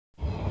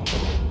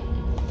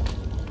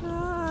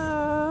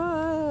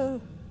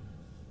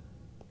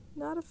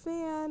a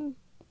fan.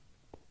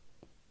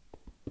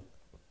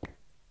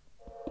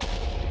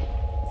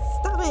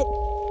 Stop it!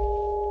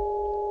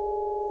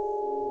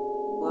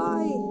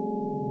 Why?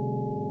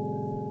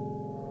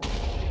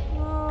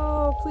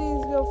 Oh,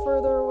 please go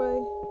further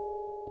away.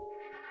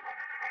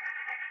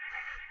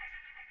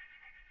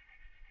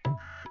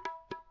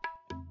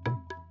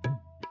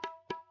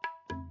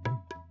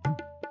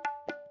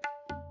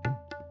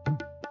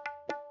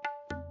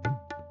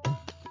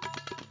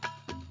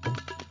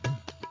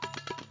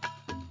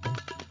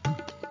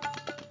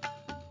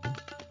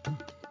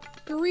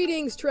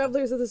 Greetings,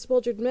 travelers of the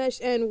Spultured Mesh,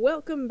 and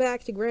welcome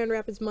back to Grand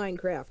Rapids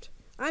Minecraft.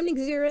 I'm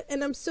Nyxira,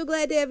 and I'm so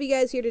glad to have you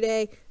guys here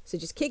today, so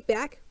just kick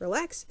back,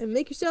 relax, and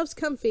make yourselves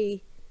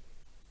comfy.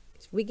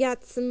 'Cause we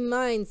got some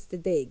mines to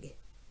dig.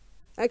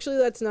 Actually,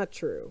 that's not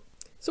true.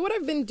 So what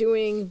I've been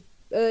doing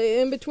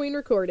in between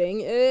recording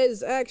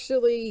is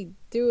actually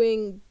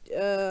doing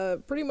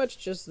pretty much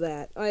just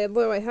that.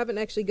 Although I haven't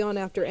actually gone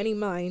after any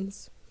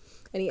mines,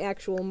 any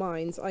actual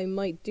mines, I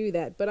might do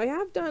that. But I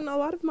have done a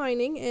lot of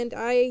mining, and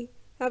I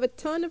have a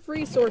ton of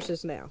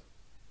resources now.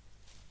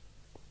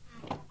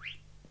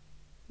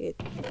 Get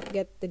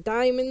the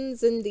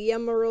diamonds and the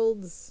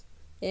emeralds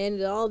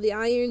and all the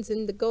irons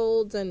and the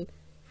golds and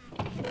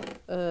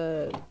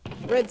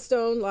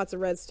redstone, lots of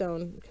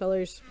redstone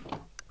colors.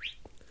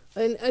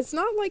 And it's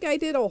not like I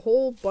did a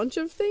whole bunch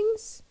of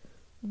things,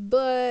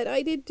 but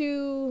I did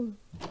do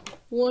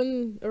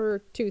one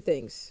or two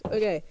things.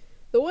 Okay,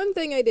 the one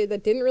thing I did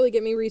that didn't really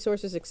get me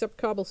resources except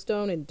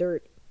cobblestone and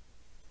dirt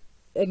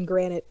and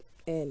granite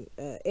and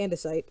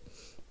andesite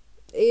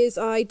is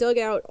I dug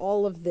out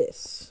all of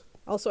this.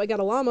 Also, I got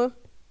a llama.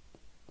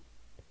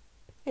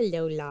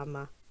 Hello,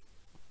 llama.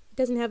 It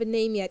doesn't have a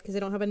name yet because I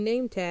don't have a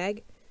name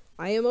tag.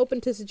 I am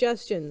open to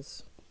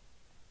suggestions.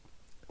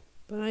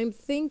 But I'm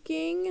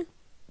thinking...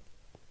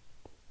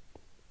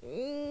 I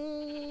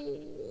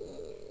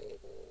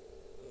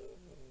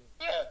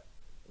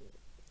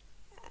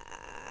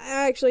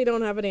actually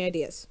don't have any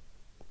ideas.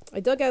 I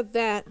dug out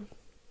that.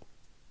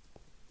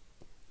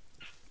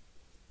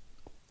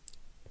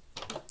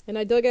 And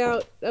I dug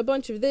out a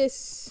bunch of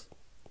this.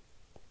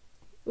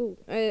 Ooh,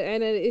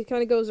 and it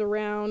kind of goes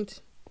around.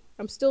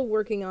 I'm still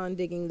working on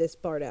digging this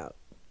part out.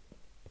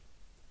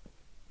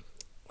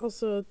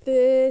 Also,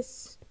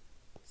 this.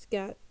 It's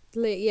got...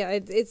 Yeah,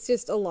 it's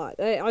just a lot.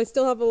 I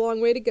still have a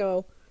long way to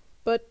go.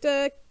 But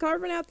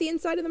carving out the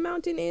inside of the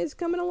mountain is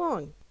coming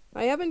along.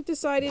 I haven't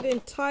decided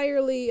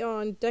entirely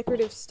on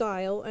decorative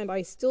style, and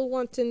I still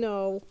want to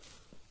know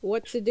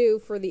what to do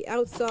for the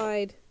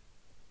outside.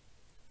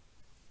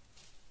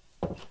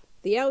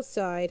 The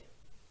outside.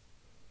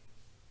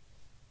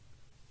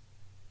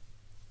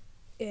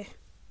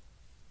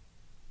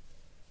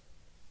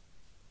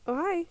 Oh,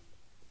 hi.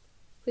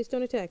 Please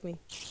don't attack me.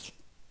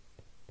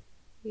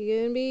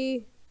 You gonna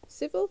be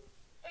civil?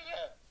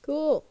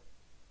 Cool.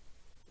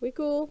 We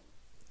cool.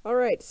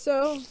 Alright,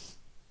 so...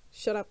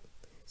 Shut up.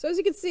 So as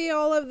you can see,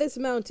 all of this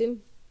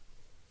mountain,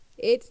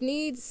 it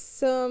needs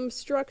some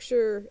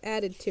structure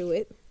added to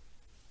it.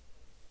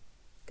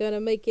 Gonna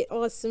make it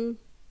awesome.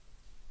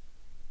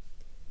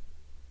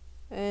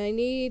 I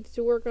need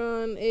to work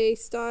on a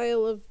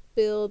style of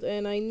build,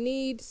 and I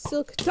need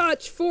silk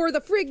touch for the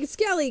frig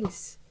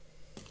skellings!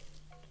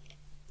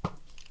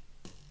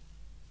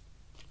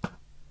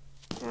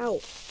 Ow.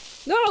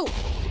 No!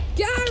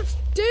 Gosh,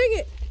 dang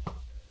it!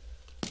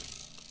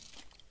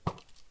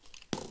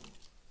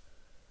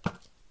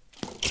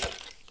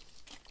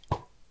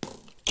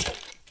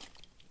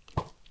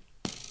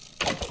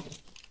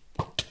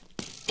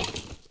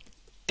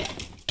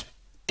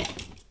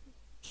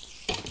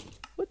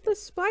 What the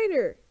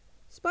spider?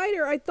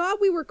 Spider, I thought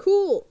we were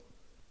cool.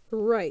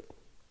 Right.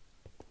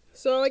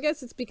 So I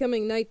guess it's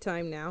becoming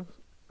nighttime now.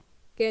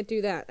 Can't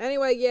do that.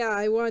 Anyway, yeah,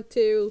 I want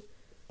to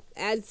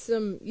add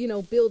some,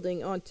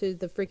 building onto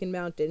the freaking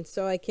mountain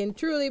so I can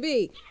truly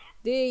be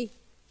the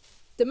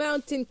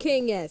Mountain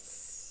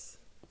King-ess.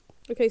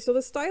 Okay, so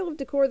the style of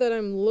decor that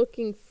I'm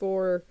looking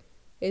for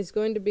is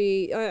going to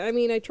be, I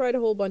mean, I tried a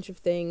whole bunch of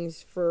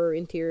things for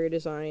interior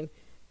design.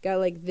 Got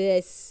like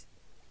this,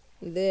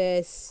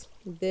 this,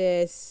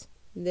 this,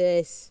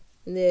 this,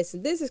 and this.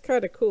 And this is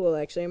kind of cool,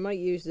 actually. I might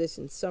use this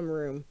in some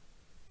room.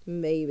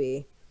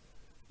 Maybe.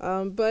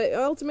 But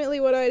ultimately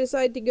what I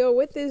decided to go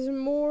with is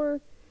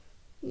more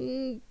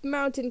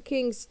Mountain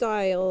King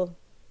style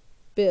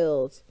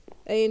build.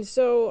 And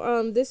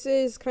so this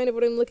is kind of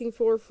what I'm looking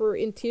for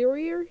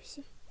interiors.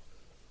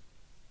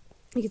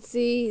 You can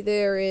see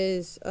there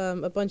is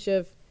a bunch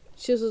of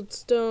chiseled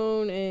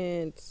stone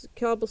and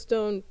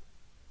cobblestone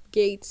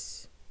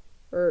gates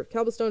or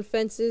cobblestone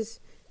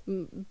fences,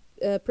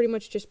 pretty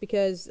much just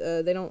because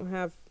they don't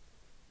have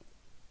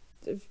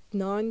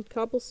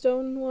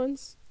non-cobblestone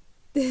ones.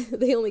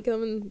 They only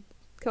come in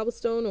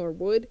cobblestone or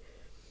wood.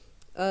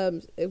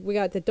 We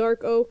got the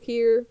dark oak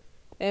here,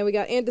 and we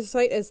got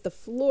andesite as the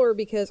floor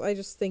because I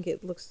just think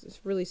it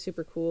looks really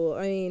super cool.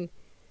 I mean,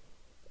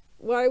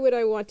 why would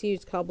I want to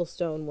use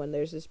cobblestone when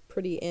there's this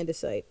pretty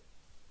andesite?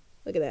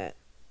 Look at that.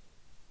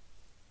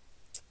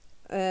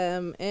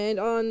 And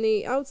on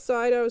the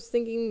outside, I was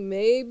thinking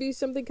maybe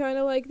something kind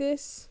of like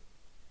this.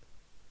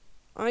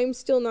 I'm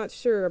still not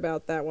sure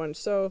about that one,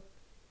 so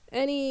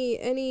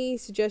any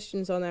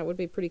suggestions on that would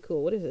be pretty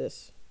cool. What is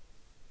this?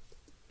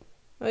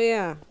 Oh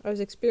yeah, I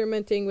was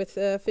experimenting with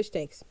fish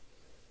tanks.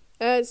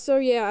 So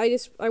yeah,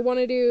 I want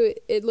to do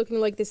it looking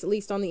like this at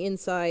least on the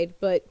inside,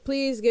 but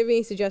please give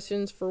me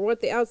suggestions for what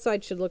the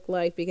outside should look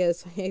like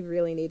because I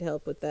really need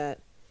help with that.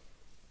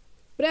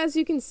 But as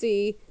you can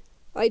see,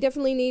 I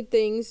definitely need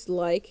things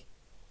like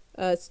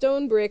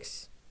stone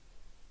bricks,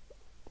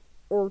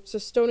 or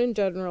just stone in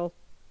general,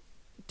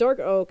 dark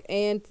oak,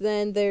 and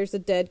then there's a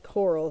dead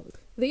coral.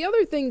 The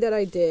other thing that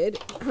I did,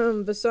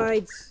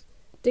 besides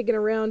digging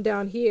around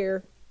down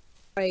here,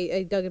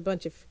 I dug a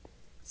bunch of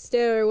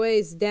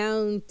stairways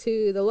down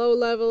to the low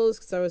levels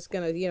because I was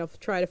gonna,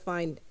 try to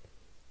find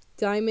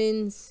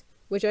diamonds,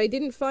 which I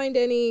didn't find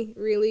any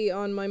really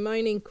on my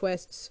mining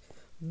quests,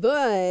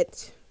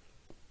 but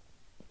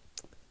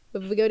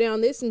if we go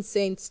down this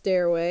insane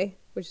stairway,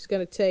 which is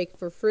gonna take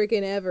for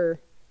freaking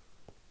ever,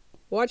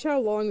 watch how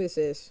long this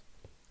is.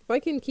 If I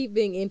can keep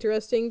being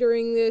interesting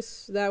during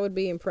this, that would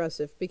be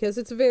impressive, because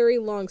it's a very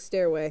long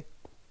stairway.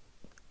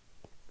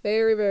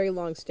 Very, very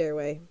long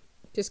stairway.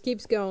 Just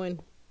keeps going.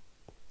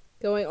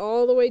 Going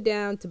all the way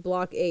down to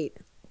block 8.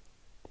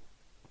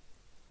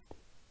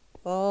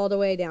 All the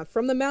way down.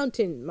 From the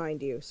mountain,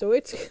 mind you. So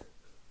it's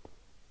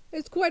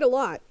quite a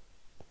lot.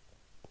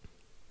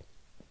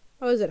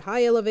 I was at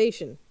high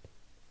elevation.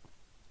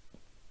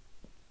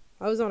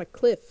 I was on a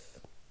cliff.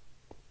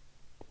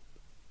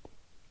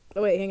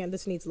 Oh wait, hang on.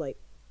 This needs light.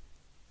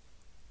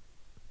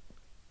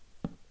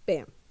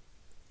 Bam.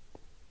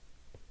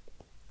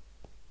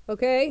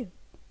 Okay.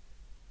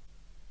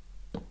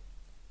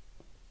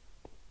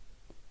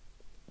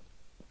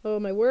 Oh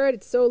my word,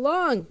 it's so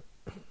long!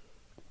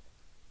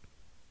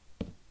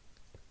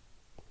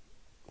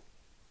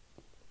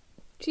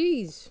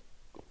 Jeez.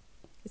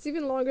 It's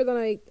even longer than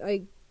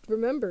I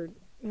remembered.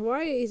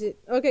 Why is it...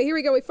 Okay, here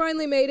we go. We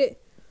finally made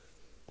it.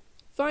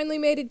 Finally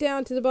made it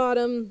down to the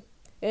bottom.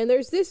 And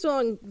there's this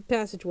long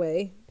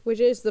passageway,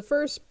 which is the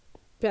first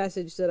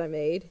passage that I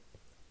made.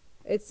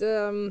 It's,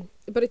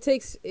 but it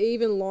takes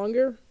even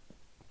longer.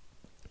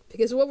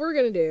 Because what we're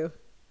gonna do...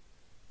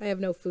 I have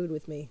no food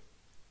with me.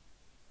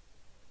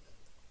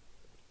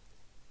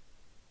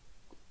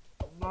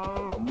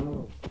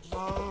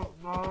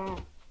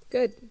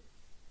 Good.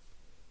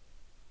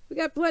 We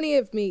got plenty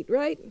of meat,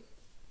 right?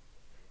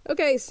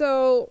 Okay,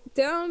 so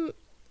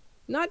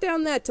not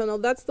down that tunnel,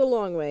 that's the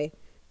long way.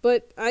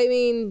 But, I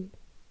mean,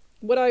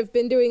 what I've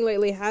been doing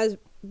lately has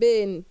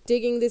been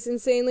digging this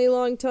insanely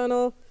long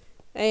tunnel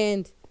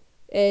and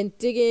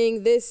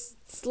digging this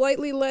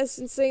slightly less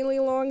insanely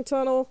long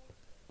tunnel,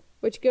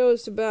 which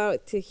goes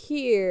about to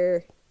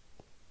here.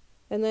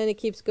 And then it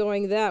keeps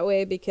going that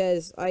way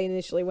because I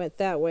initially went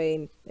that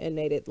way and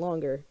made it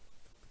longer.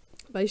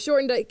 I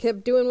shortened it,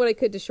 kept doing what I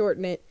could to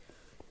shorten it.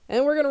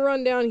 And we're going to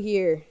run down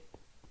here.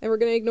 And we're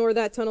going to ignore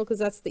that tunnel because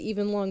that's the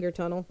even longer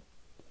tunnel.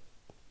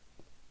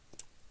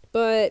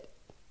 But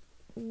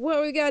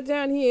what we got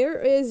down here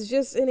is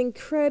just an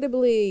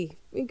incredibly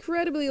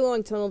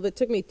long tunnel that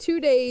took me 2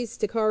 days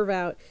to carve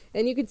out.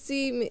 And you can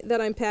see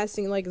that I'm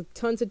passing like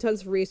tons and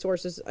tons of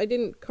resources. I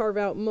didn't carve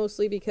out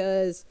mostly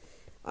because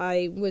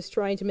I was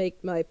trying to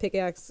make my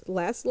pickaxe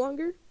last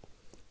longer,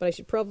 but I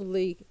should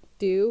probably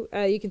do.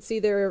 You can see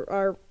there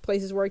are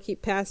places where I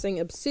keep passing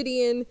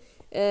obsidian.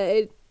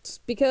 It's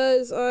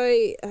because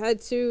I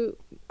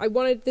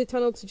wanted the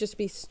tunnel to just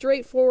be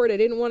straightforward. I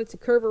didn't want it to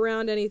curve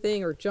around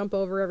anything or jump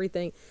over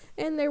everything.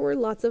 And there were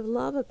lots of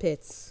lava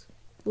pits.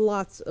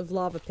 Lots of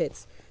lava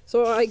pits.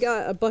 So I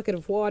got a bucket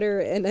of water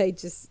and I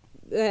just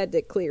had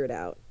to clear it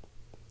out.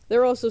 There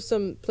are also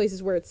some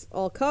places where it's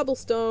all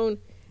cobblestone.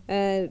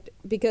 And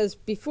because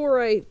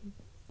before I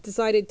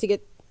decided to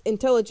get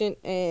intelligent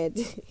and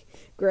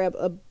grab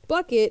a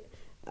bucket,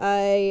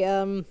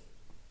 I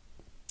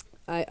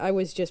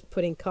was just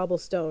putting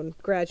cobblestone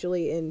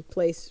gradually in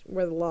place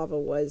where the lava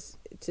was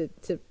to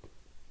what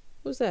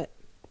was that?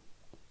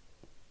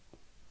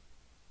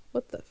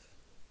 What the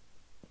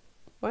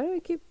why do I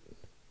keep...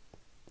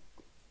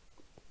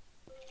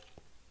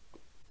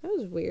 That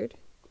was weird.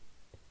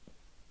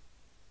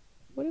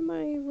 What am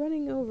I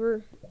running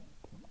over?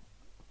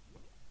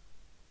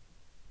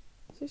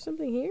 Is there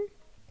something here?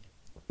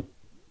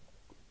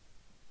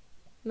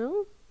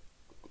 No?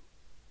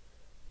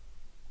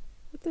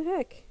 What the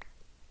heck?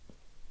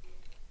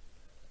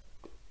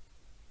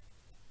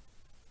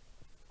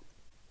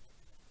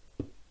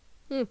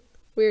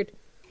 Weird.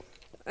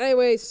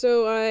 Anyway,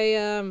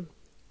 so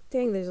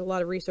dang, there's a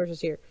lot of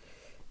resources here.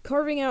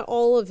 Carving out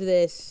all of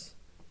this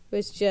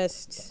was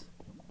just...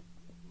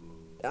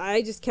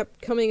 I just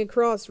kept coming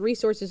across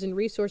resources and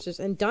resources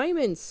and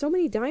diamonds. So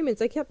many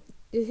diamonds. I kept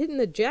hitting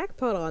the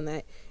jackpot on that.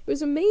 It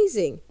was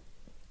amazing.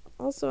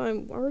 Also,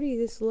 I'm already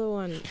this low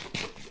on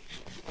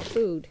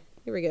food.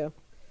 Here we go.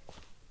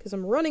 Because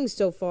I'm running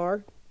so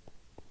far.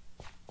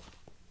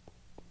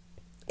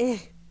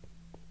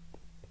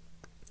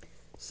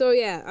 So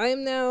yeah, I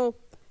am now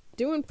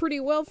doing pretty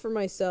well for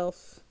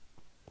myself.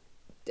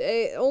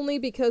 Only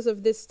because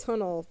of this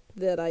tunnel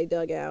that I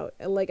dug out.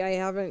 Like, I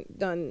haven't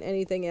done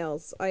anything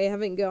else. I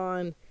haven't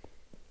gone,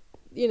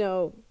 you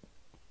know,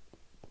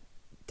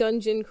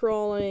 dungeon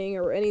crawling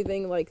or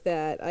anything like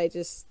that. I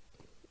just...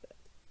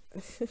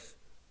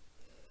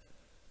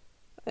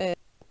 yeah.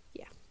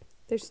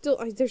 There's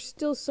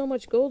still so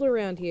much gold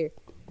around here.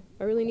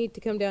 I really need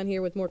to come down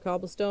here with more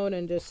cobblestone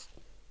and just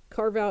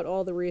carve out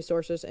all the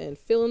resources and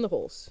fill in the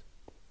holes.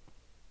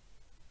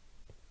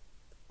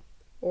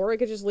 Or I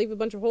could just leave a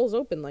bunch of holes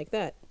open like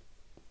that.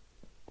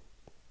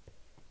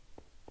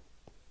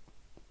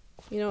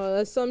 You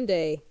know,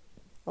 someday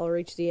I'll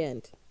reach the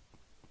end.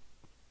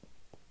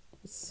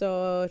 It's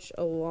such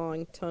a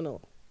long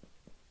tunnel.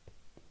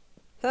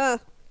 Ha!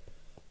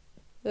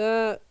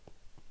 Did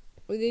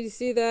you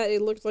see that?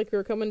 It looked like we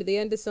were coming to the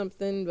end of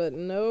something, but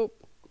nope.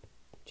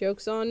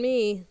 Joke's on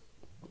me.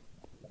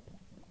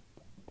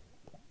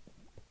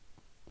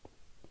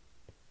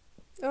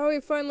 Oh,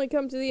 we've finally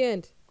come to the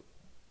end.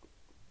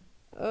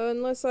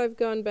 Unless I've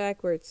gone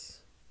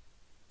backwards.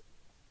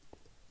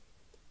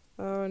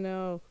 Oh,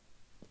 no.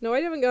 No,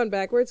 I haven't gone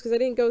backwards, because I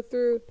didn't go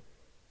through...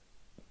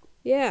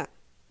 Yeah.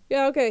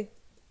 Yeah, okay.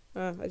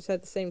 I just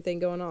had the same thing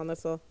going on,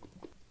 that's all.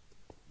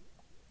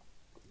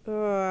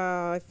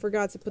 Oh, I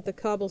forgot to put the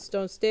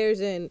cobblestone stairs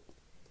in.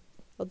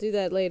 I'll do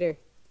that later.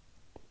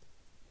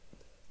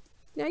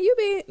 Now, you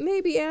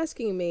may be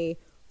asking me,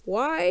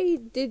 why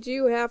did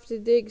you have to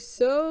dig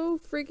so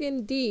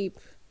freaking deep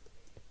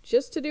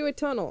just to do a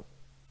tunnel?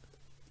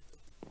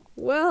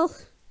 Well,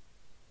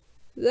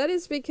 that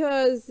is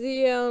because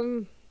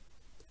the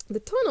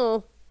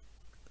tunnel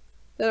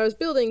that I was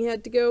building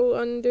had to go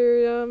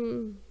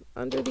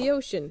under the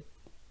ocean.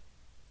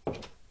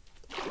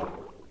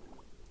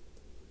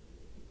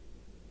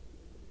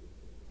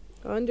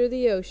 Under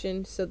the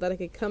ocean so that I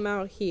could come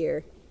out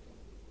here.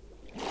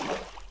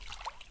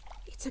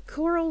 It's a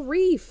coral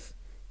reef!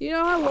 You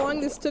know how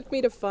long this took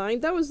me to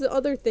find? That was the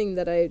other thing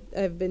that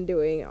I've been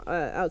doing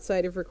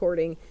outside of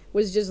recording,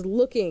 was just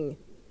looking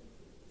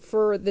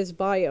for this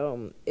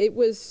biome. It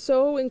was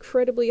so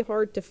incredibly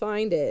hard to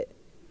find it.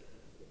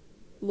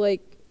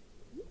 Like...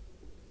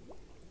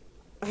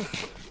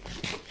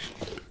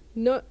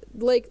 no,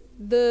 like,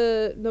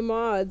 the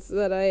mods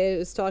that I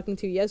was talking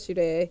to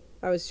yesterday,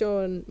 I was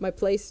showing my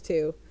place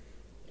to,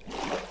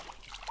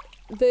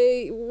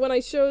 when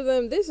I show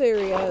them this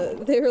area,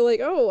 they were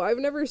like, oh, I've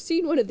never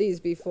seen one of these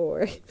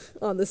before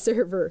on the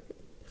server.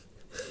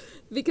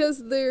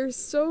 Because they're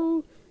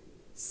so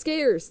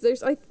scarce.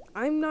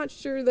 I'm not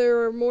sure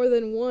there are more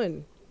than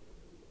one.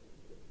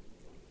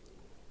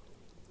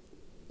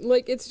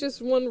 Like, it's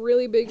just one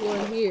really big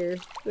one here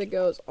that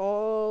goes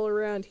all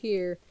around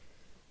here.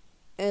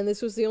 And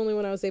this was the only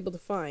one I was able to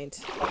find.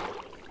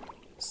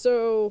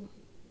 So,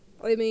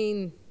 I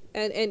mean,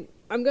 and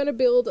I'm gonna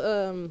build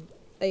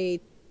a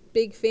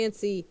big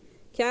fancy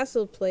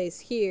castle place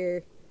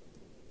here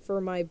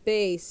for my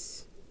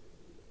base.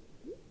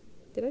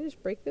 Did I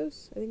just break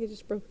those? I think I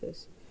just broke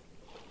those.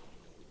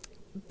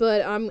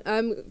 But I'm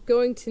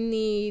going to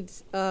need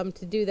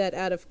to do that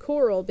out of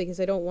coral because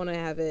I don't want to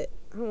have it.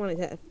 I don't want it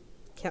to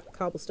have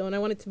cobblestone. I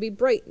want it to be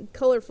bright and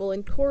colorful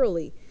and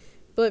corally.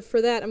 But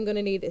for that, I'm going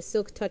to need a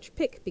silk touch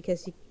pick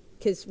because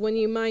when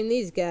you mine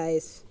these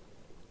guys,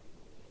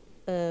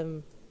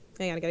 hang on,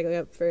 I gotta go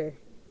up for.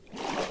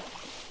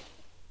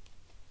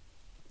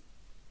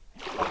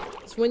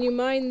 So when you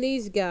mine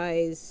these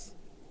guys,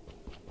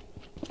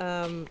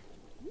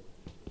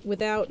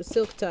 without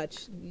silk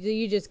touch,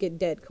 you just get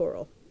dead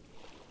coral.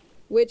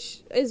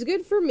 Which is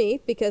good for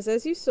me, because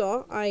as you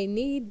saw, I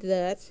need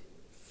that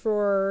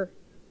for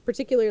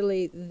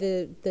particularly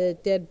the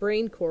dead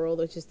brain coral,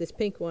 which is this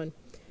pink one,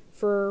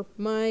 for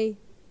my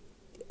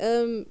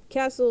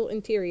castle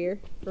interior,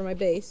 for my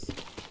base.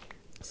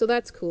 So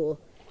that's cool.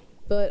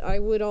 But I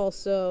would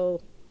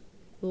also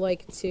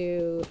like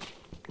to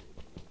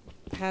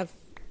have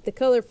the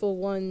colorful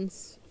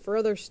ones for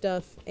other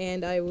stuff,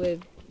 and I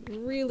would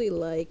really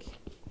like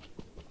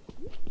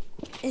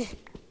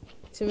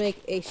to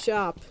make a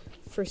shop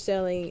for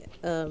selling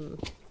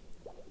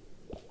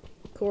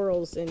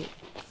corals and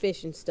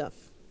fish and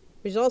stuff.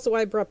 Which is also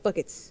why I brought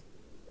buckets.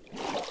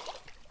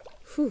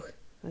 Whew,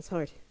 that's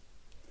hard.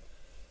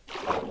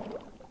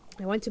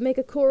 I want to make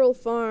a coral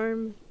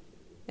farm,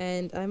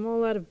 and I'm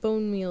all out of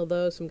bone meal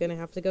though, so I'm gonna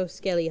have to go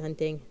skelly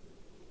hunting.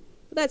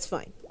 But that's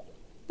fine.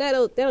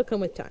 That'll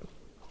come with time.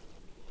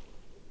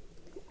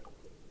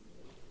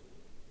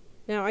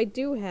 Now I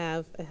do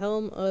have a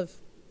Helm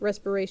of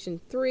Respiration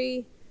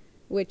 3,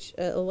 which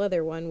a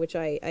leather one, which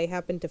I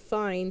happened to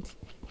find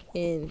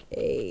in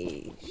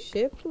a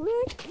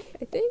shipwreck,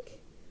 I think.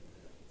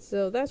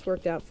 So that's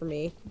worked out for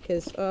me,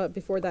 because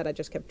before that I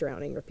just kept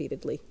drowning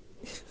repeatedly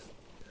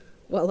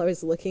while I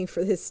was looking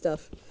for this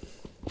stuff.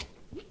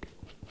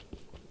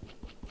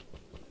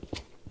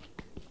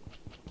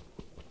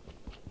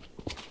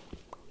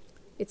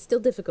 It's still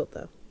difficult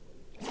though.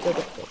 Still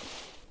difficult.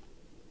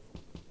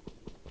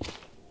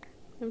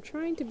 I'm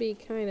trying to be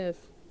kind of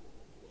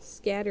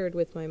scattered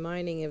with my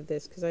mining of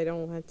this, because I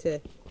don't want to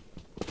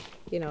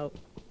you know,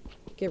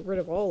 get rid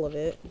of all of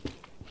it.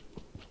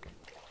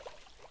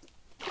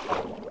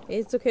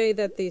 It's okay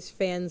that these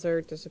fans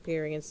are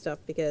disappearing and stuff,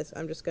 because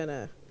I'm just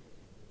gonna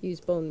use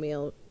bone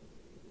meal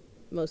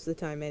most of the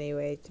time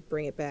anyway to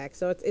bring it back.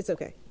 So it's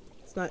okay.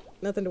 It's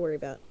nothing to worry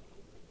about.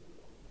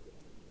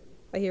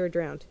 I hear a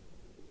drowned.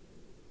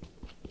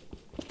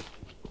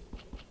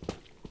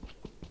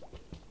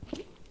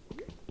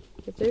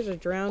 If there's a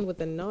drowned with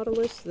a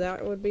Nautilus,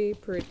 that would be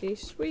pretty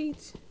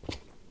sweet.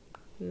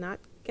 Not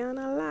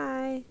gonna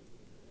lie.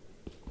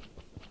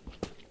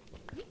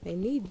 I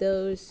need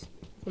those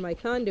for my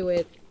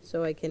conduit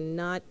so I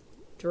cannot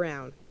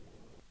drown.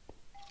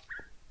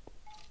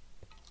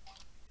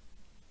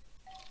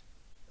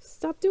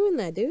 Stop doing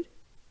that, dude.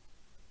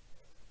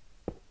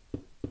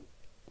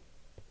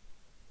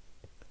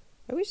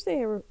 I wish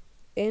they were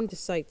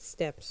andesite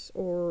steps,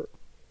 or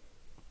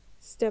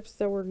steps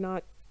that were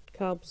not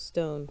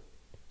cobblestone.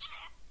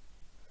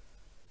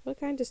 What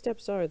kind of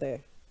steps are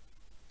there?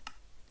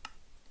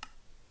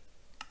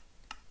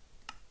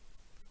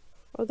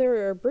 Oh,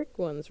 there are brick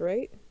ones,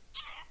 right?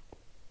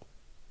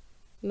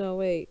 No,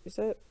 wait, is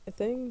that a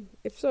thing?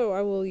 If so,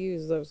 I will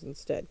use those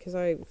instead, because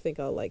I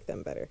think I'll like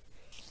them better.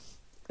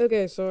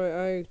 Okay, so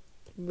I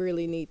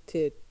really need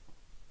to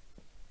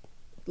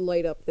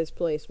light up this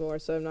place more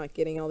so I'm not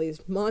getting all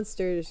these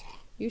monsters.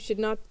 You should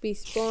not be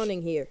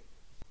spawning here.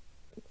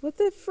 What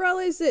the frell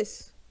is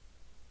this?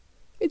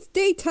 It's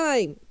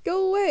daytime!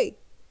 Go away!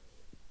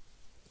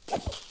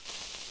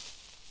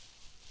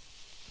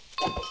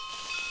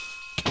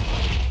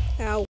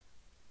 Ow.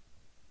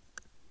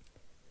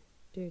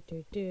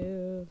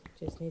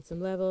 Just need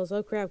some levels.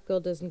 Oh crap,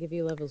 gold doesn't give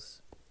you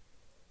levels.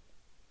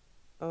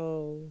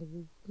 Oh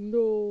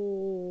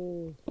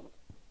no.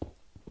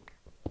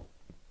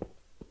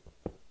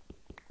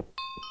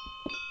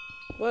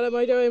 What am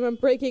I doing? I'm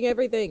breaking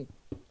everything.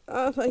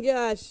 Oh my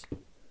gosh.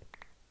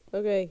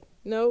 Okay.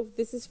 No,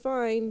 this is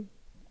fine.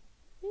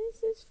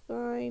 This is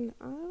fine.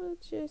 I'll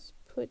just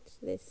put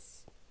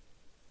this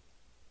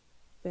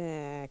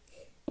back.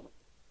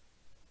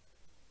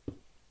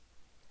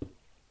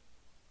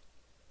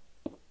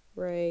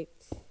 Right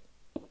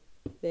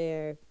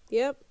there.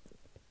 Yep.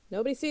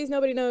 Nobody sees,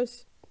 nobody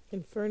knows.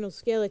 Infernal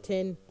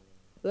skeleton.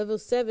 Level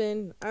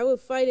 7. I will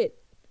fight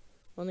it.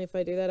 Only if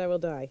I do that, I will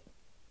die.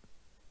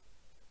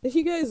 Did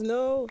you guys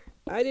know?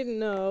 I didn't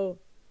know.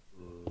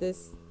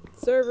 This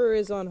server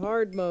is on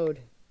hard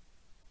mode.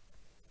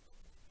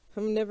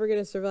 I'm never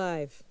gonna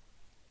survive.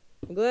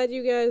 I'm glad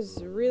you guys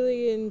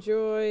really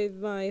enjoyed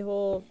my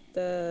whole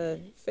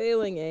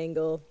failing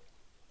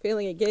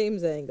at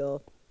games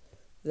angle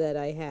that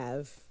I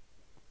have.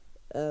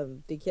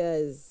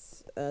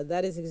 Because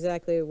that is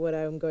exactly what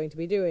I'm going to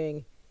be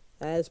doing,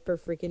 as per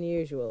freaking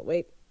usual.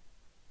 Wait.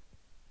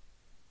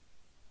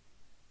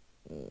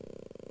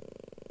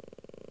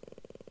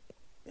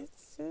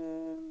 It's,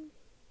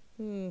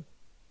 I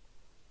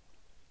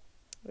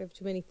have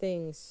too many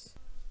things.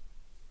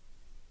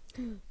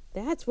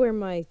 That's where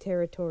my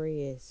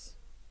territory is.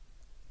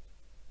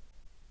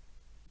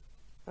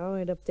 Oh,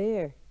 and up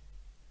there.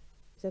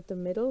 Is that the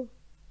middle?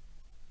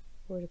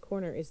 Or the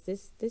corner? Is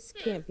this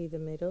can't be the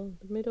middle.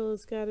 The middle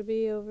has got to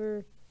be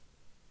over.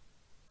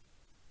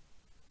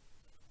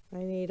 I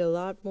need a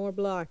lot more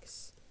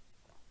blocks.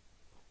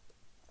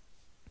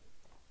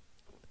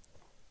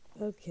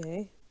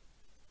 Okay.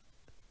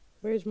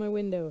 Where's my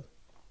window?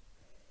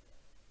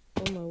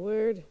 Oh my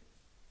word.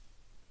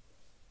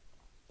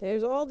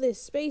 There's all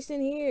this space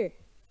in here.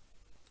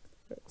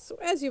 So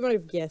as you might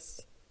have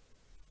guessed,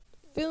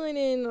 filling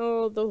in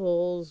all the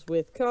holes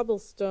with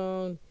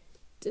cobblestone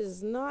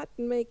does not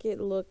make it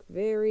look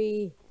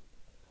very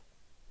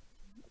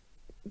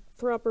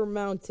proper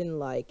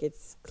mountain-like.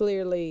 It's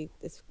clearly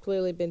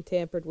been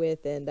tampered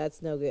with, and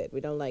that's no good.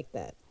 We don't like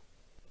that.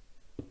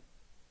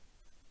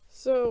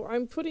 So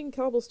I'm putting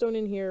cobblestone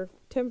in here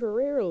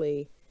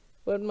temporarily,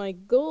 but my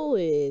goal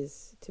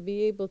is to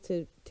be able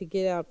to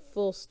get out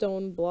full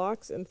stone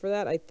blocks, and for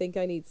that I think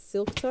I need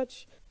silk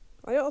touch.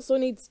 I also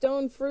need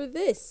stone for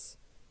this.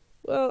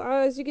 Well,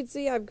 as you can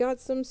see, I've got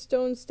some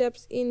stone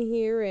steps in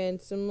here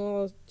and some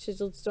little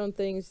chiseled stone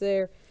things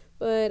there,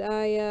 but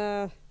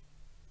I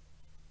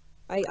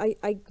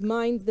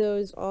mined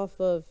those off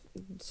of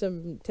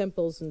some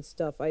temples and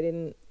stuff. I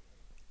didn't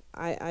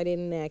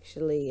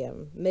actually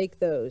make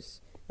those,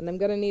 and I'm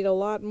gonna need a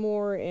lot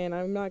more, and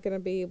I'm not gonna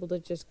be able to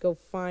just go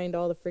find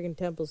all the friggin'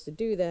 temples to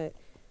do that.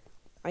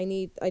 I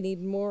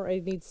need more. I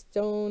need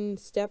stone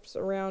steps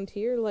around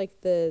here, like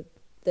the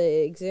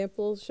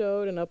example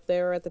showed, and up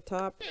there at the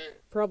top.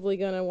 Probably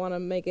gonna want to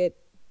make it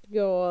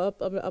go up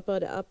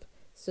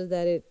so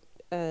that it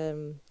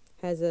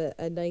has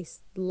a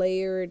nice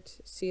layered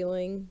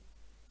ceiling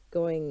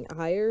going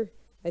higher.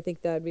 I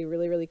think that would be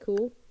really, really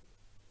cool.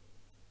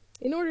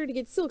 In order to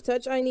get silk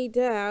touch, I need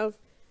to have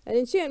an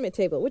enchantment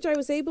table, which I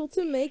was able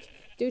to make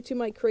due to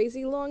my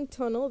crazy long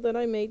tunnel that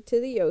I made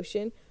to the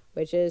ocean,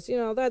 which is, you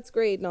know, that's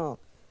great and all,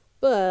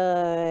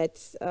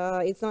 but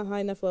it's not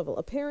high enough level.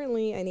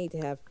 Apparently, I need to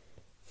have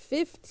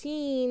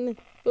 15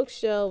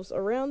 bookshelves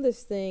around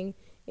this thing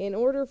in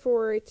order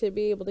for it to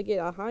be able to get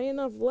a high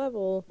enough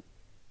level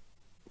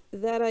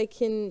that I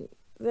can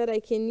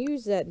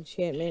use that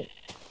enchantment.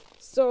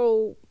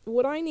 So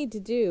what I need to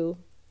do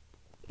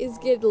is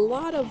get a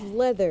lot of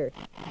leather.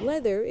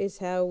 Leather is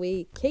how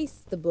we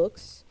case the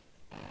books,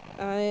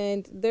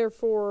 and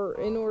therefore,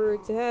 in order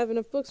to have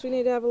enough books, we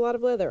need to have a lot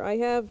of leather. I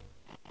have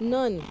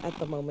none at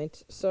the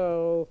moment,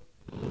 so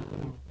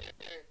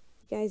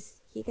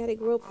guys, you gotta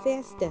grow up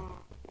faster.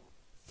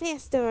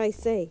 Faster, I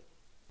say.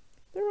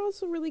 They're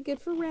also really good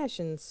for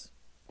rations.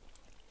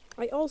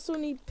 I also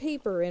need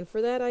paper, and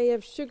for that I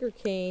have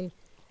sugarcane,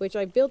 which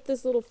I built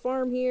this little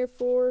farm here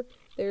for.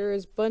 There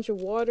is a bunch of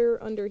water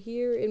under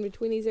here in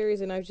between these areas,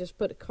 and I've just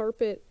put a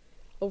carpet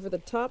over the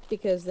top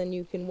because then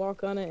you can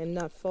walk on it and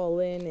not fall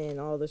in, and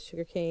all the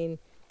sugarcane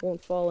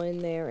won't fall in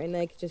there, and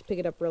I can just pick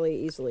it up really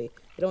easily.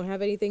 I don't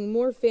have anything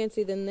more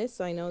fancy than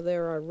this. I know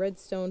there are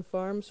redstone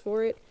farms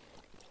for it,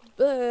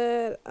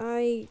 but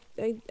I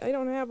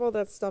don't have all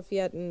that stuff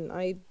yet, and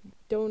I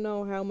don't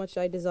know how much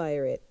I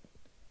desire it.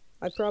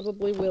 I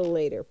probably will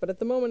later, but at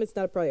the moment it's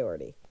not a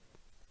priority.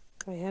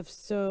 I have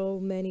so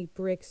many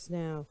bricks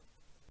now.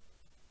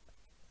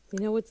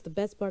 You know what's the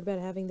best part about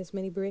having this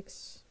many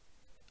bricks?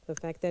 The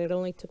fact that it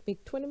only took me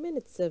 20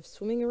 minutes of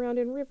swimming around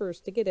in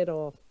rivers to get it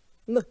all.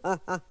 I'm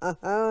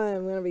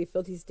gonna be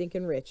filthy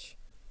stinking rich.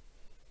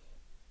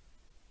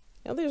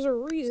 Now there's a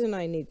reason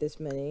I need this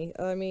many.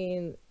 I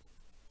mean,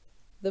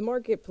 the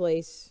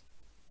marketplace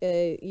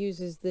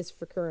uses this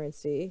for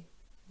currency.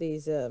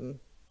 These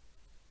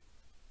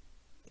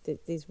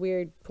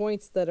weird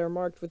points that are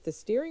marked with the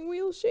steering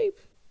wheel shape.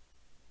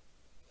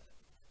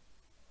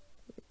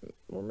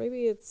 Or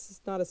maybe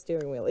it's not a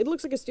steering wheel. It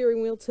looks like a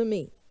steering wheel to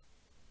me.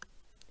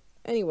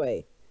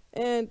 Anyway,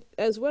 and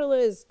as well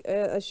as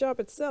a shop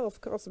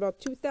itself costs about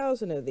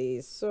 2,000 of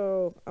these,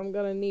 so I'm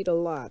gonna need a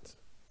lot.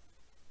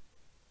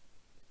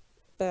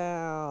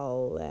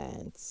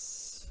 Balance.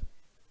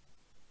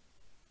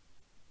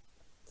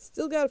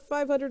 Still got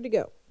 500 to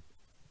go.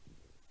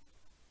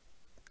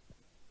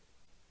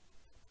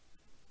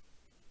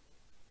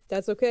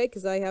 That's okay,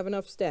 because I have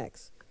enough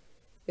stacks.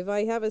 If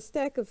I have a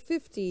stack of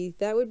 50,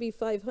 that would be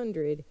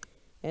 500,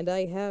 and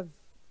I have,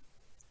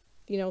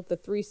 you know, the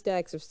 3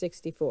 stacks of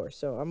 64,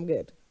 so I'm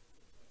good.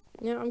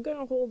 Now, I'm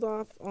gonna hold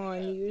off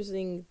on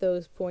using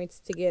those points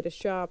to get a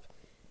shop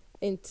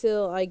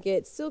until I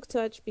get Silk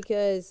Touch,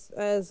 because,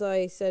 as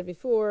I said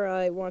before,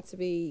 I want to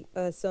be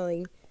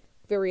selling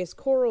various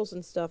corals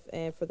and stuff,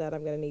 and for that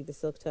I'm gonna need the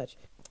Silk Touch.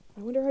 I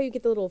wonder how you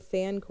get the little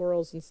fan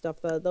corals and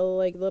stuff, the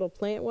like little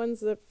plant ones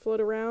that float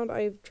around.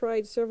 I've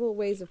tried several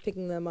ways of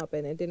picking them up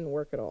and it didn't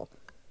work at all.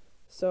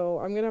 So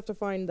I'm gonna have to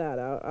find that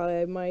out.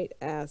 I might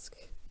ask.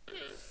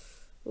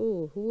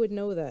 Ooh, who would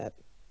know that?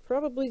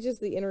 Probably just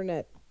the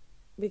internet.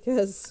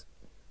 Because,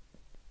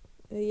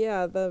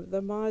 yeah,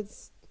 the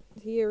mods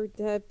here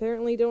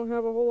apparently don't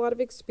have a whole lot of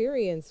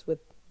experience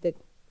with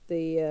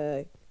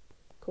the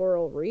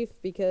coral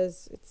reef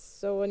because it's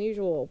so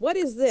unusual. What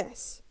is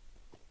this?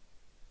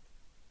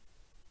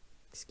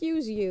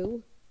 Excuse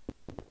you.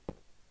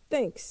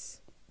 Thanks.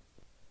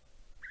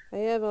 I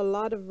have a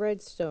lot of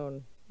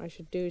redstone. I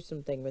should do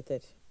something with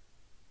it.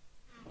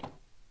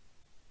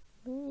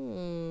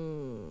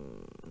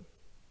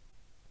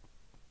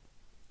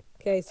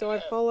 Okay, so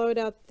I've hollowed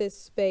out this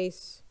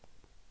space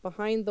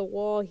behind the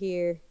wall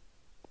here.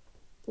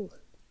 Ooh.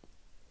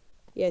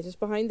 Yeah, just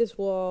behind this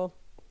wall.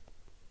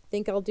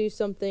 Think I'll do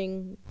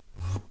something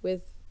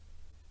with...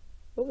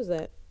 What was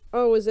that?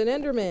 Oh, it was an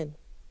Enderman.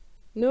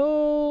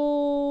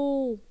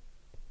 No!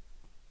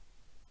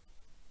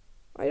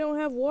 I don't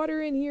have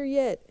water in here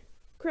yet.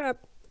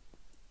 Crap.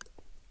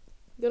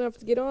 Gonna have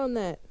to get on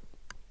that.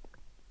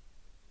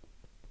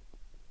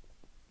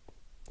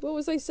 What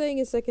was I saying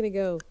a second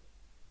ago?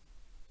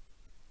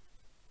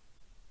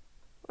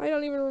 I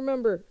don't even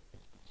remember.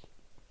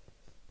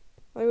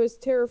 I was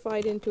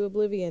terrified into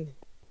oblivion.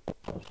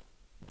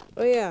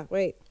 Oh yeah,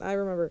 wait, I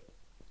remember.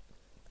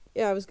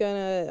 Yeah, I was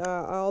gonna,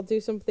 I'll do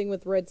something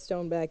with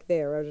redstone back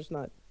there. I'm just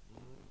not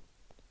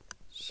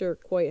sure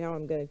quite how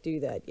I'm gonna do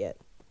that yet.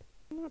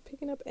 I'm not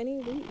picking up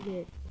any loot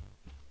here.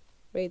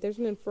 Wait, there's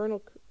an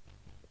infernal...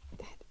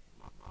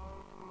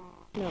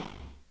 No,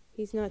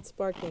 he's not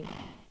sparking.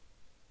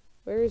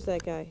 Where is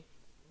that guy?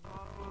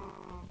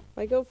 If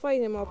I go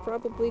fight him, I'll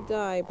probably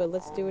die, but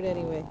let's do it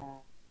anyway.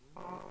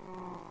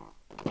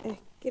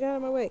 Get out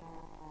of my way.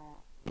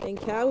 Dang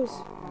cows.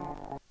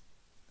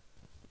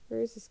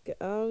 Where is this guy?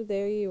 Oh,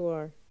 there you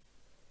are.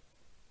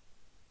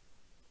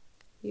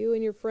 You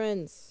and your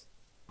friends.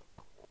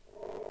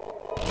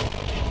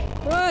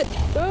 What?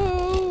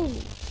 Oh,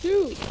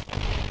 shoot!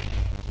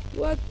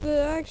 What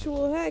the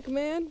actual heck,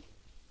 man?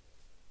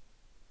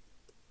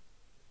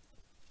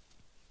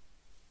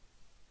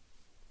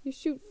 You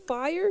shoot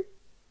fire?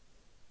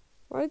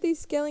 Why do these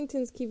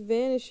skeletons keep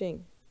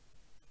vanishing?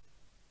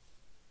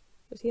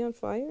 Was he on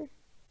fire?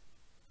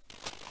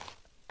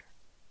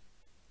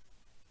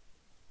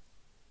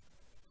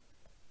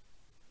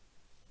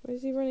 Why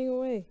is he running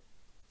away?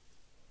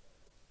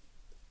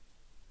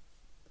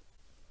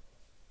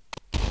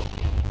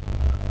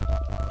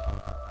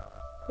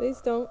 Please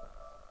don't.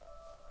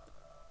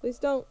 Please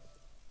don't.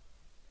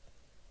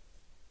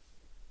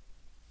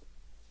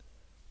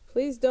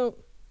 Please don't.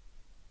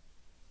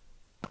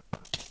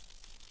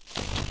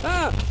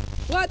 Ah!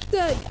 What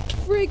the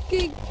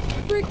freaking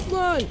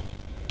frick-mon?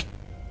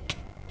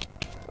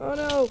 Oh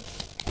no.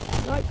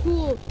 Not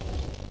cool.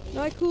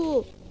 Not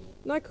cool.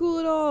 Not cool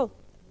at all.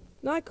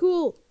 Not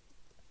cool.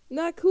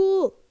 Not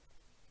cool.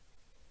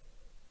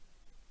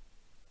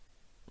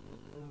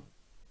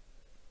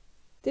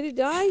 Did it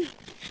die?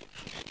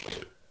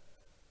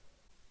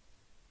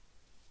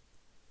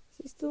 Is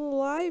he still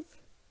alive?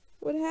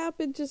 What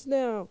happened just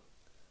now?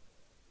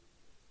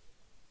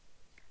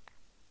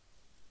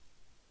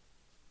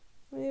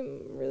 I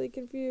am really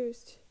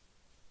confused.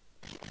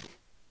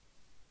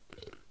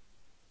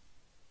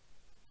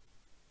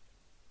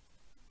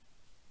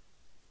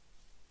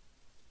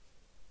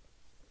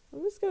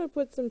 I'm just gonna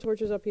put some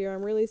torches up here.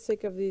 I'm really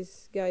sick of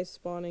these guys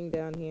spawning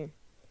down here.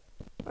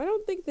 I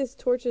don't think these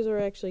torches are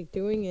actually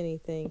doing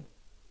anything.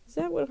 Is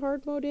that what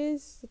hard mode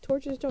is? The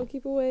torches don't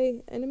keep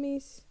away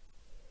enemies?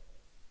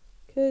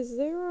 Because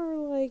there are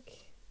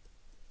like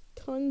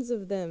tons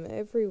of them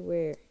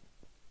everywhere.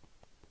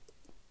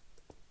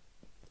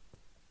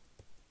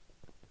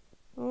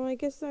 Oh, I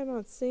guess I'm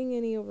not seeing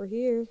any over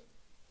here.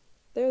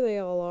 There they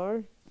all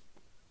are.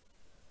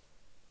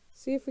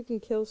 See if we can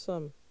kill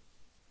some.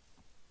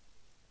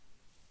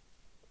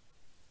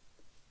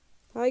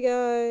 Hi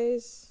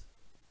guys.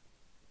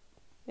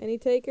 Any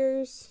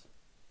takers?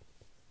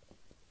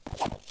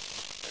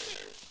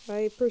 I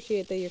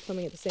appreciate that you're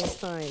coming at the same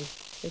time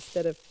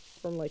instead of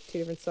from like two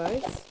different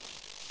sides.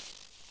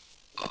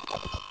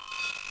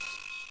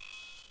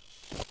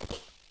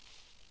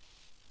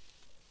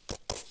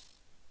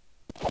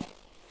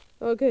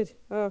 Oh good.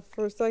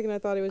 For a second I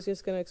thought it was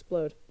just gonna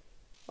explode.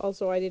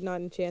 Also, I did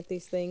not enchant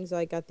these things.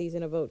 I got these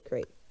in a vote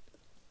crate.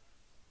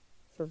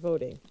 For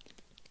voting.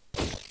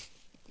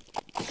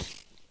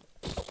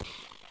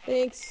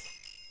 Thanks.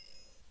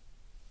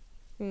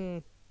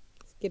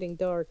 It's getting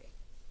dark.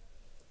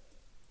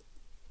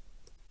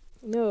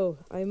 No,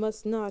 I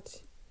must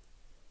not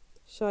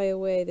shy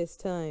away this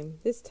time.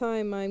 This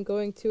time I'm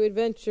going to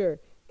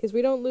adventure. Because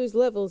we don't lose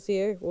levels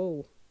here.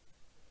 Whoa.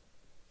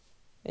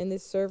 And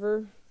this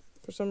server,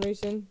 for some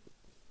reason.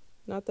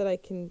 Not that I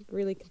can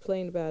really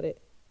complain about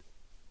it.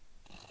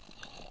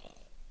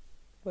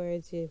 Where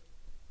is you?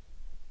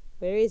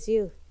 Where is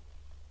you?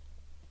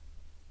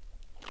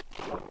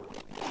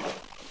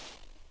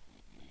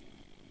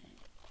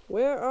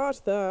 Where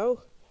art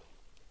thou?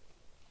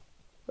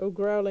 Oh,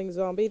 growling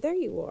zombie, there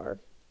you are.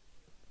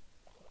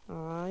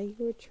 Ah, you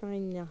were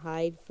trying to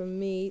hide from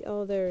me.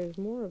 Oh, there's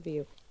more of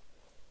you.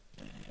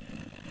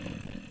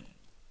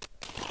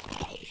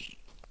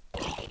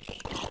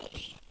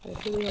 I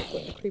really hope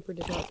that the creeper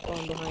does not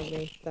spawn behind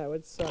me. That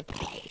would suck.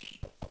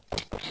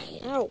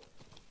 Ow!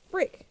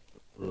 Frick!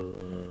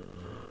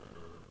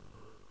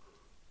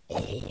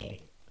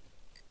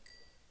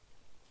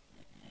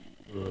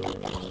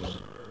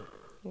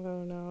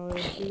 Oh no,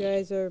 you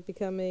guys are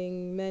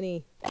becoming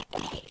many.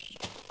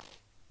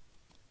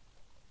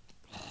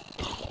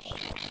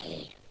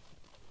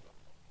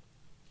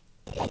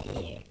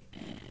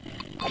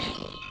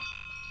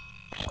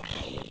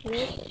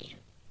 Nope.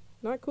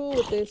 Not cool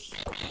with this.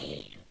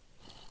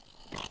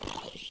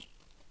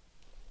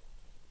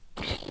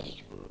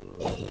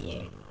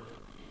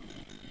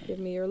 Give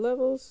me your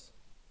levels.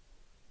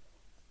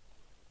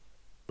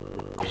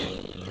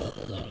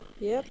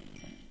 Yep.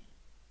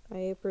 I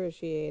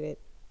appreciate it.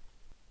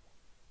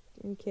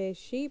 Okay,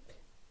 sheep.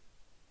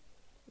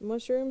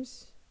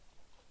 Mushrooms.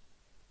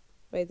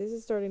 Wait, this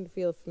is starting to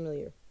feel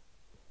familiar.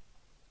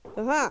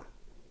 Aha!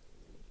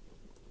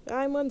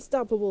 I'm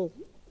unstoppable.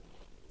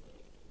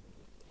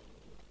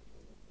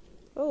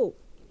 Oh.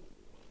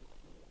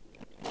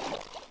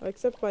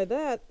 Except by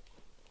that.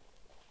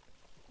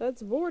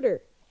 That's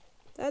border.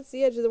 That's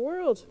the edge of the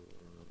world.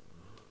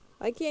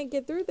 I can't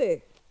get through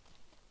there.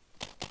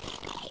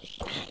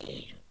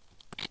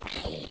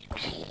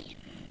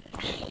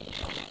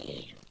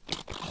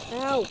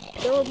 Ow!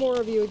 There were more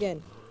of you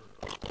again.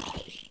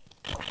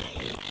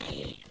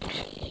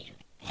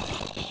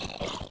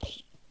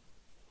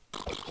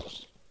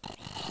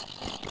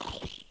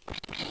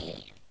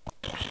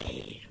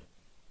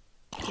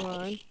 Come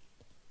on.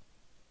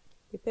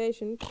 Be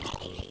patient.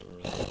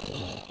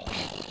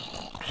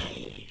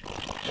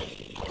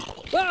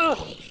 Ah!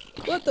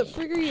 What the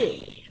frig are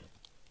you?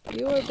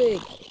 You are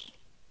big.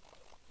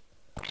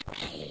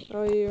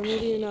 Oh,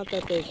 maybe you're not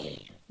that big.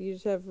 You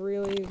just have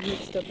really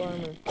mixed up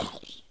armor.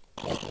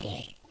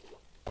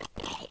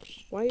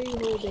 Why are you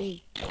holding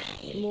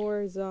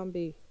more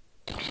zombie?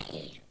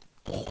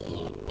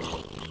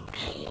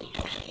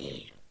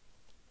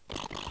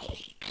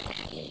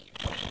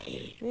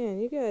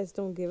 Man, you guys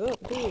don't give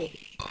up, do you?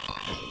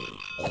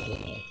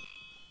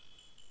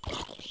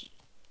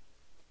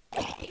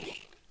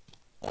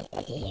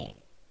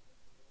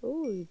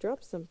 Oh, you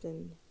dropped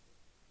something.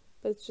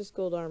 But it's just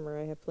gold armor.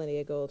 I have plenty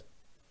of gold.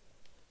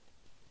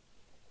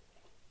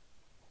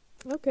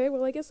 Okay,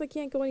 well I guess I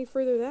can't go any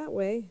further that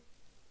way.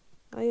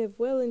 I have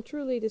well and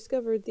truly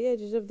discovered the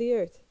edges of the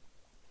earth.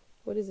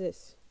 What is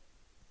this?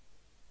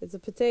 It's a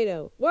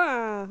potato.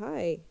 Wow,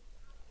 hi.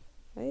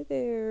 Hi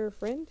there,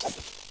 friend.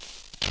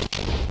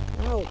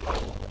 Ow.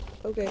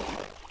 Okay.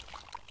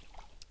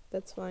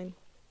 That's fine.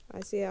 I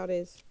see how it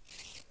is.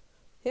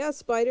 Yeah,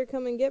 spider,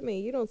 come and get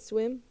me. You don't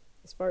swim,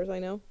 as far as I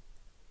know.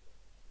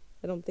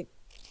 I don't think...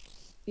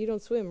 You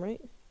don't swim,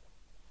 right?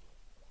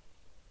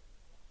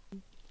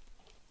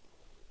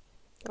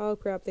 Oh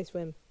crap, they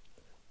swim.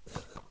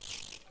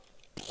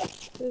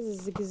 This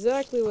is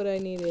exactly what I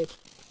needed.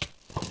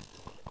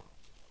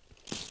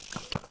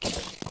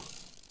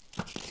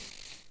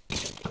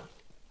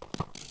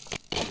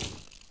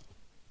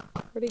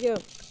 Where'd he go?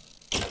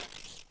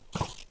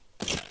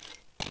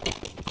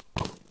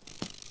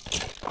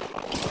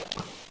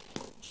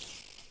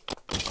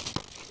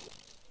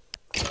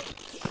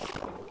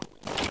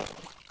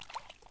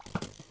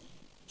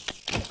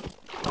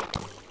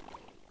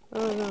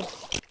 Oh no.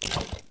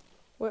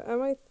 What?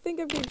 I think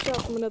I'm being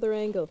shot from another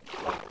angle.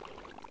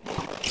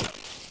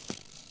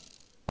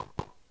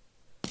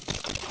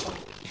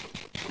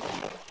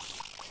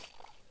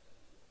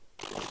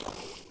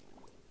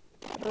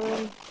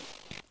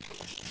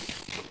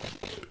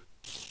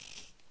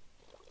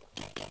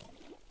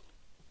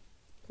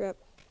 Crap.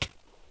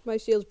 My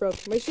shield's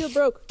broke. My shield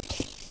broke!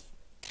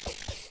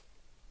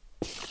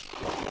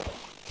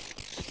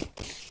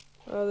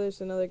 Oh, there's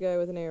another guy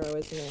with an arrow,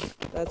 isn't there?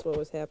 That's what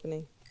was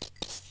happening.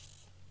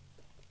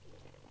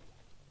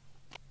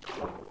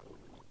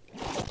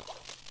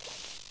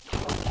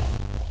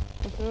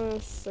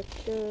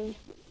 Sucker.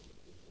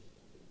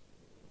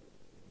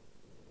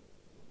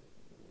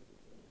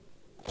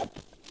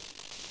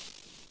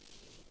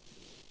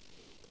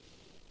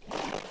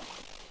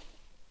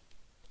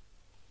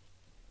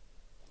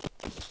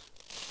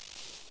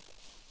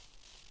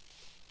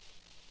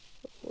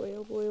 Boy,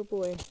 oh boy, oh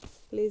boy.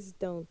 Please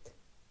don't.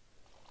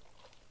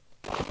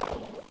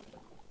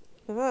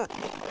 Aha!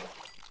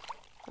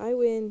 I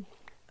win.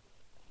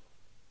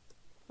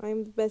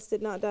 I'm the best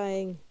at not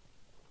dying.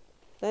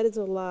 That is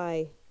a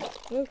lie.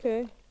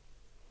 Okay.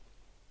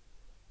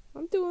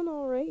 I'm doing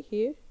alright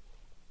here.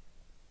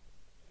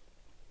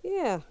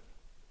 Yeah.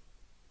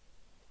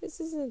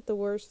 This isn't the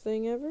worst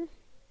thing ever.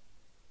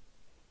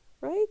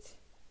 Right?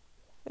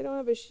 I don't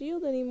have a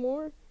shield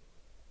anymore,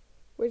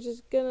 which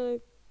is gonna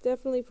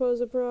definitely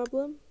pose a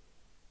problem.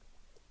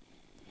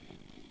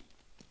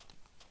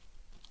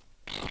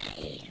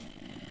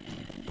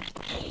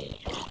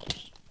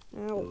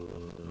 Ow.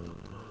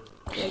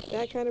 Like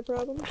that kind of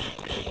problem?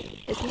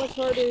 It's much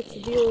harder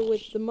to deal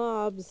with the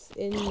mobs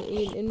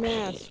in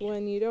mass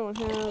when you don't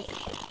have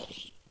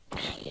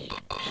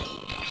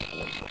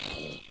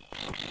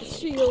a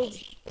shield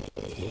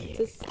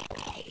to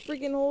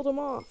friggin' hold them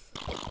off.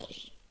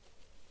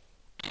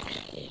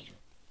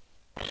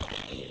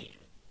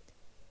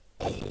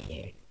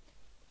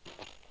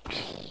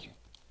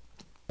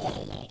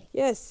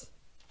 Yes!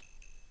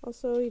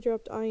 Also, he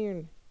dropped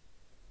iron.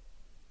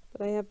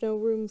 But I have no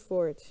room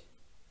for it.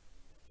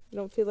 I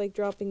don't feel like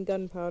dropping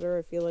gunpowder.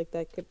 I feel like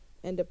that could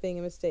end up being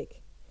a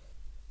mistake.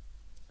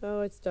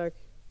 Oh, it's dark.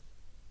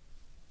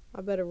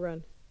 I better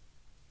run.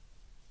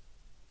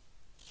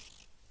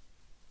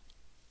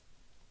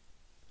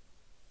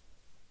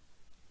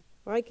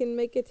 I can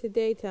make it to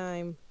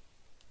daytime.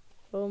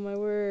 Oh my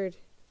word.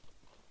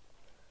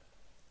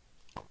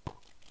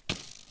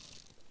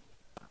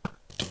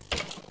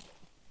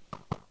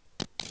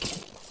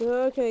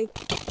 So, okay.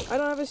 I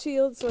don't have a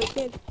shield, so I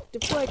can't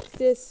deflect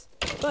this.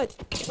 But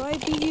if I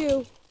beat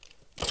you,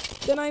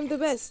 then I'm the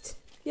best.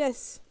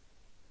 Yes.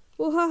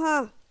 Well,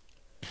 haha.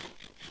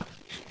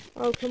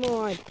 Oh, come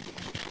on.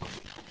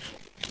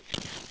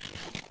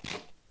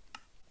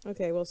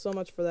 Okay, well, so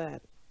much for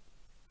that.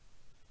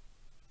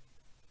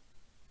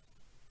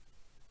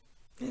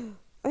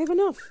 I have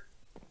enough.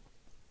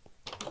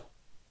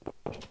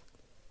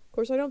 Of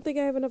course, I don't think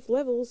I have enough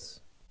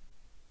levels.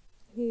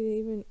 I need to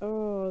even...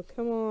 Oh,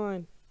 come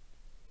on.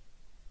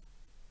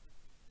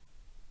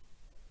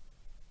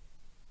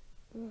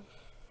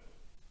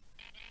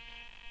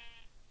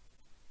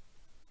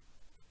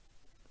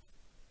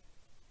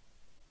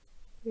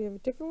 We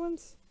have different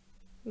ones?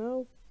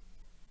 No?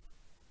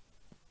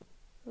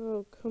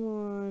 Oh, come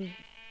on.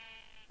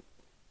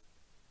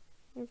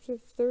 After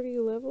 30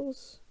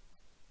 levels?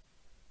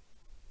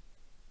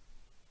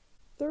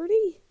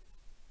 30?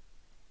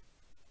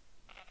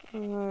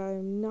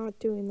 I'm not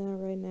doing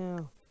that right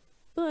now.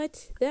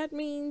 But that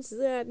means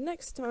that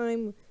next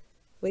time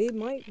we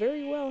might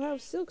very well have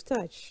Silk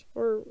Touch.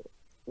 Or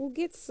we'll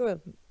get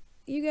some.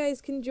 You guys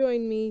can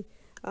join me.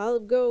 I'll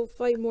go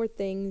fight more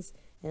things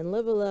and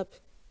level up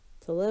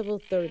to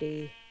level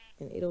 30.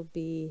 And it'll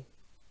be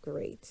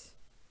great.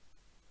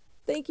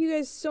 Thank you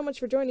guys so much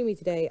for joining me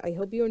today. I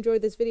hope you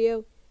enjoyed this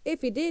video.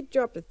 If you did,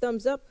 drop a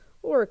thumbs up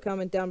or a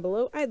comment down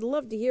below. I'd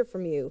love to hear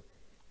from you.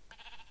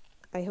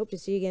 I hope to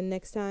see you again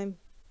next time.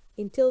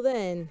 Until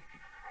then,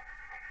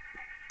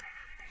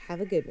 have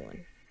a good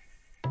one.